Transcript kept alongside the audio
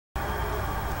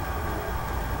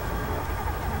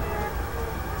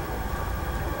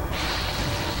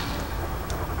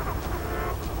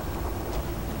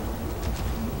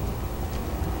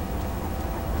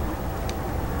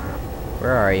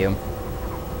Where are you?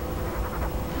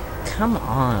 Come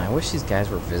on, I wish these guys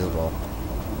were visible.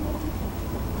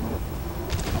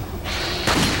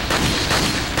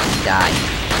 Die.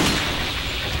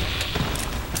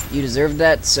 You deserved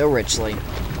that so richly.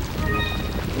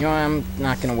 You know, I'm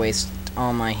not gonna waste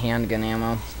all my handgun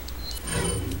ammo.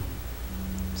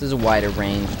 This is a wider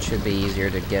range, it should be easier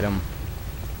to get them.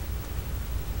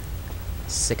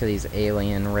 Sick of these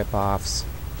alien rip-offs.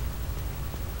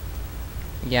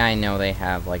 Yeah, I know they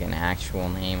have, like, an actual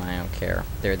name, I don't care.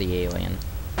 They're the Alien.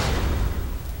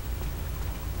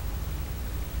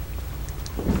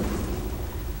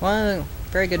 Well,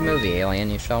 very good movie, Alien,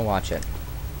 you shall watch it.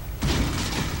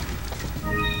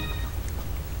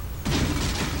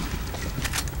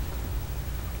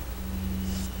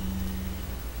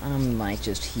 I might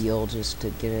just heal just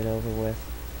to get it over with.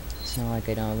 It's not like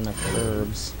I don't have enough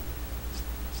herbs.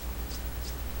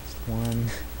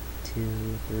 1,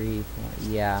 2, 3, 4.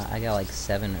 Yeah, I got like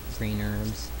 7 green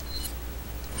herbs.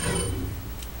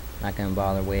 Not gonna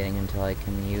bother waiting until I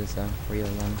can use a real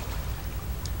one.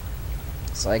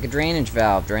 It's like a drainage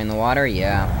valve. Drain the water?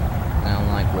 Yeah. I don't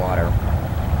like water.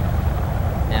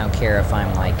 I don't care if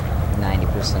I'm like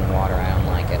 90% water, I don't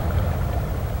like it.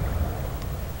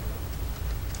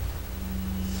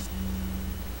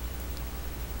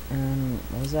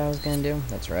 What was that I was gonna do?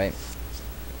 That's right.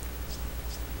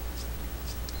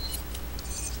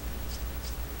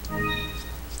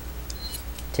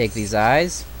 Take these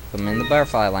eyes, put them in the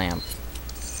butterfly lamp.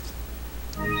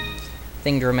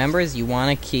 Thing to remember is you want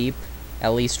to keep at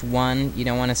least one. You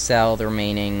don't want to sell the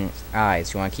remaining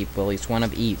eyes. You want to keep at least one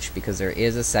of each because there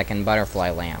is a second butterfly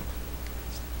lamp.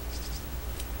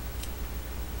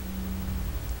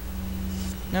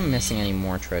 I'm not missing any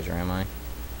more treasure, am I?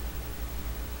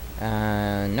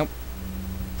 Nope.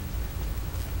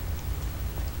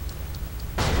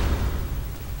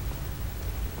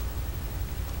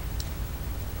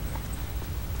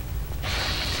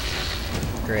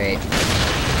 Great.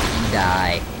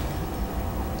 Die.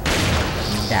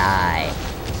 Die.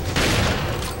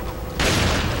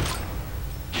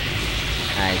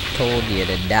 I told you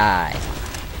to die.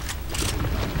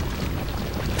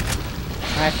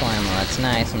 Rifle ammo, that's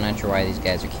nice. I'm not sure why these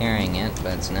guys are carrying it,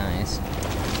 but it's nice.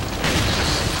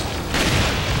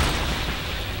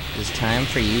 It's time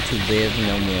for you to live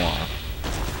no more.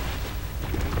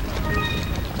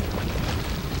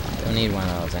 Don't need one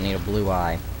of those. I need a blue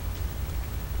eye.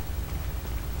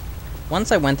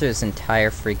 Once I went through this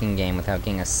entire freaking game without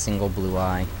getting a single blue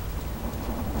eye.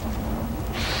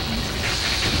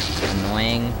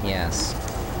 Annoying? Yes.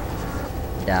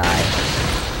 Die.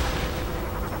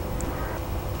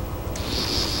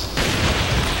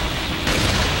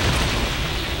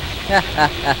 Ha ha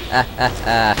ha ha ha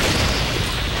ha.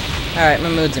 Alright, my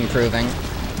mood's improving.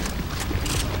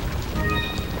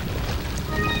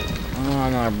 Oh,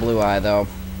 another blue eye, though.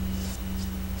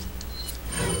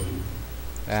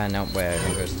 No, wait, I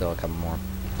think there's still a couple more.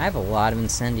 I have a lot of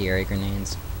incendiary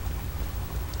grenades.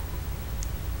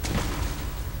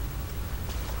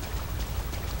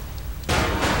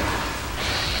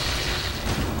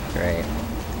 Great.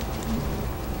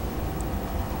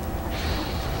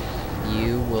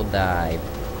 You will die.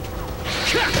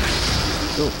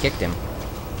 Ooh, kicked him.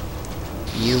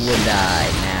 You will die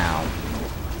now.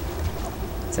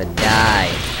 It's a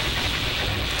die.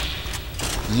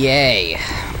 Yay.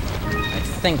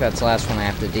 I think that's the last one I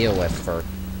have to deal with for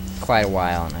quite a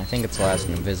while, and I think it's the last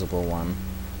invisible one.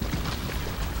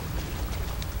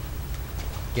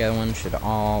 The other one should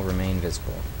all remain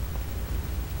visible.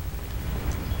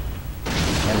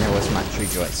 And there was much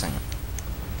rejoicing.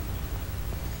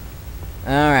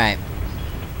 Alright.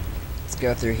 Let's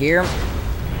go through here.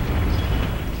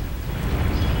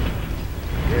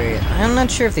 Great. I'm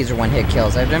not sure if these are one-hit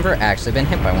kills. I've never actually been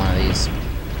hit by one of these.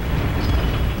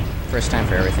 First time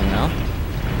for everything, though.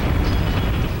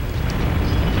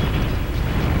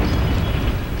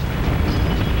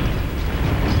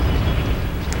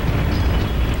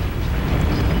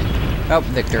 Oh,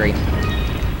 victory.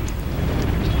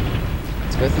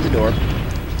 Let's go through the door.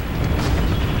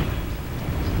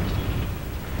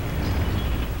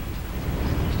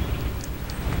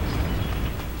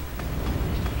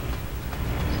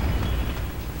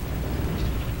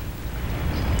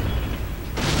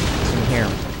 What's in here?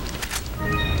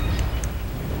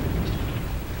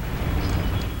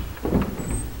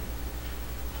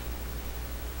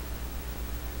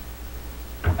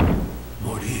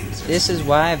 This is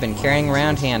why I've been carrying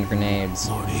around hand grenades.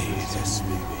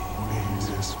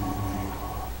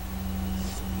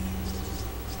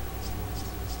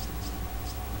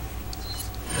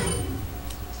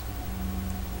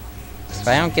 If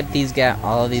I don't get these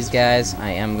all of these guys, I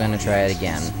am gonna try it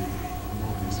again.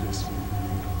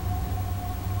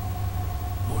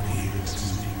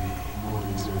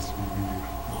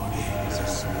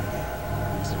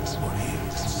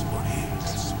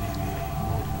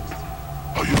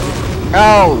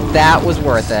 Oh, that was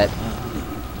worth it.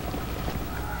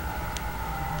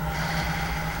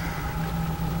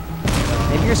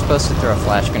 Maybe you're supposed to throw a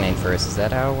flash grenade first. Is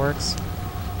that how it works?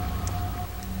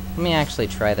 Let me actually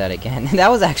try that again.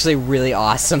 That was actually really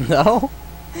awesome, though.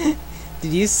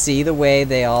 Did you see the way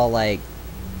they all, like,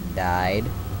 died?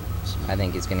 I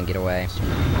think he's gonna get away.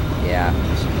 Yeah.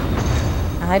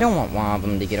 I don't want one of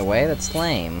them to get away. That's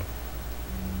lame.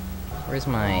 Where's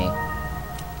my...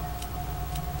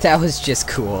 That was just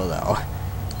cool, though.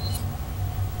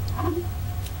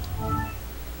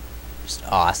 Just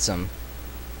awesome.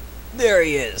 There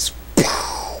he is.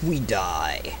 We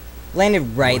die.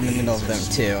 Landed right in the middle of them,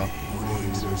 too.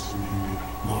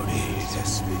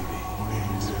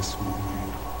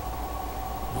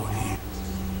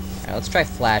 Alright, let's try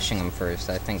flashing them first.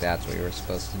 I think that's what you were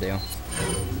supposed to do.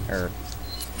 Or...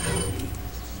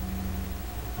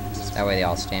 that way they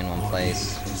all stay in one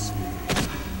place.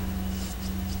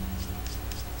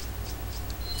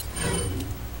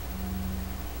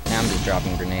 Now I'm just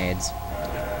dropping grenades.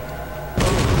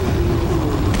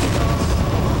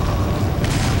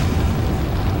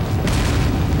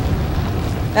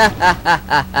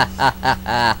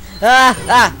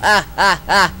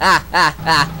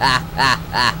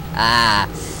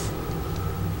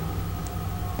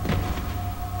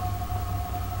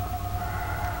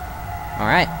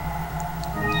 Alright.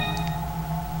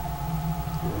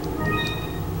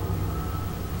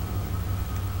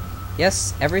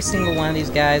 Yes, every single one of these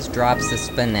guys drops the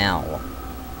spinel.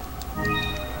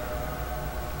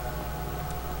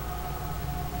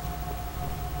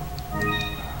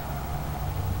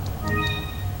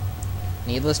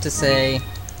 Needless to say,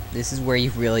 this is where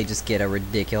you really just get a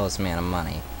ridiculous amount of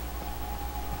money.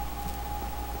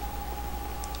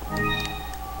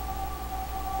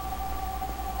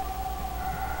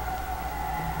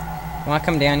 I want to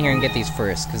come down here and get these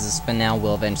first, because the spinel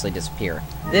will eventually disappear.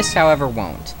 This, however,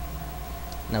 won't.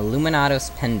 An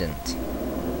Illuminatus pendant.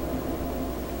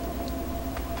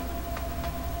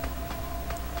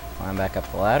 Climb back up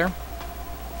the ladder.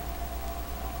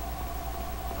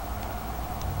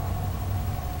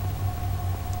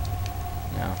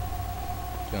 No.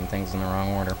 Doing things in the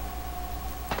wrong order.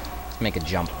 Let's make a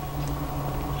jump.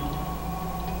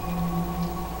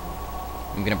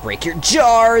 I'm gonna break your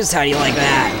jars! How do you like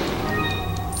that?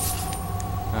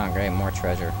 Oh, great, more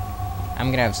treasure.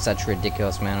 I'm gonna have such a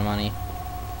ridiculous amount of money.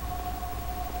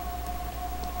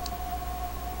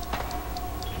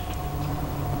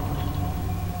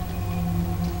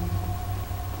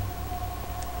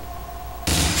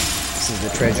 This is the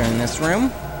treasure in this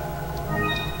room.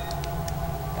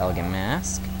 Elegant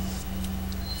mask.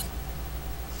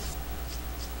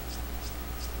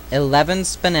 11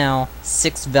 spinel,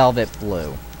 6 velvet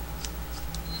blue.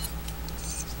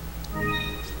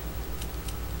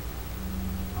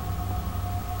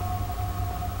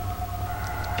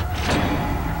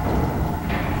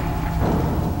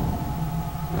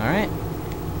 Alright.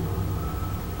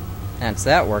 That's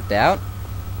that worked out.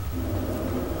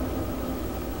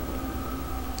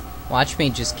 Watch me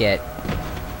just get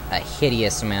a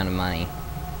hideous amount of money.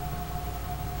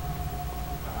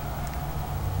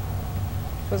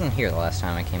 Wasn't here the last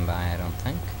time I came by, I don't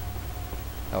think.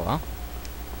 Oh well.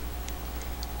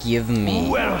 Give me.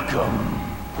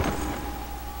 Welcome.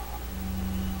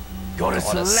 Got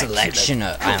a selection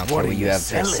of. I don't care what you have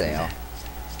for sale.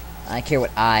 I care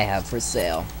what I have for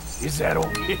sale. Is that all?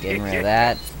 Getting rid of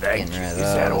that. Getting rid of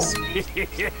those.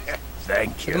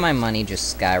 Thank you. Look at my money just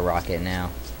skyrocket now.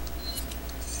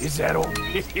 Is that all?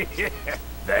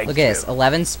 Thank Look at this.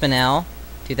 11 spinel,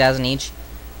 2,000 each.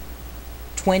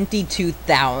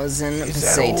 22,000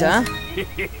 peseta.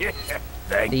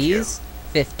 Thank these,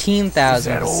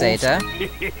 15,000 peseta.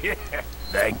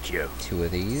 Thank you. 2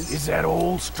 of these. Is that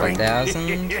all strength?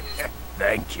 2,000.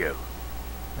 Thank you.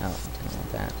 Oh, didn't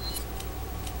want that.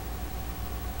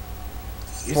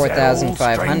 Is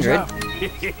 4,500.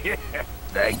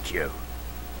 Thank you.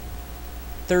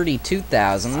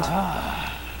 32,000.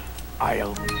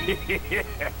 I'll.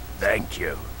 Thank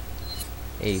you.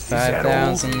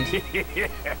 85,000.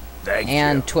 Thank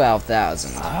and you.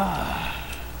 12,000.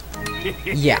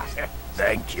 Yeah.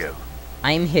 Thank you.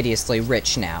 I'm hideously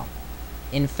rich now.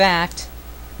 In fact,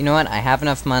 you know what? I have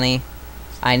enough money.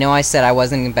 I know I said I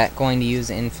wasn't going to use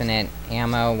infinite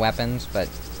ammo weapons, but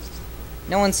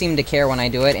no one seemed to care when I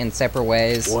do it in separate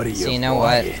ways. What are you so you know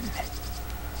what?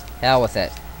 Hell with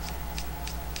it.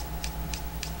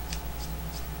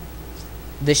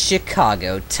 The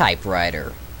Chicago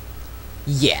typewriter.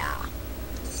 Yeah.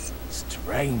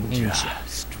 Stranger.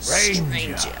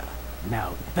 Stranger.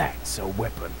 Now that's a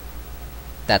weapon.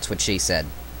 That's what she said.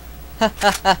 Oh,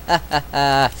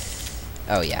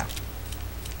 yeah.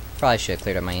 Probably should have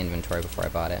cleared up my inventory before I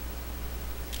bought it.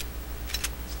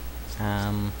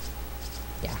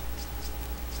 Yeah.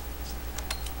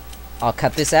 I'll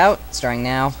cut this out, starting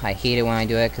now. I hate it when I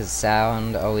do it, because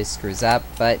sound always screws up,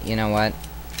 but you know what?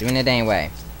 Doing it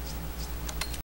anyway.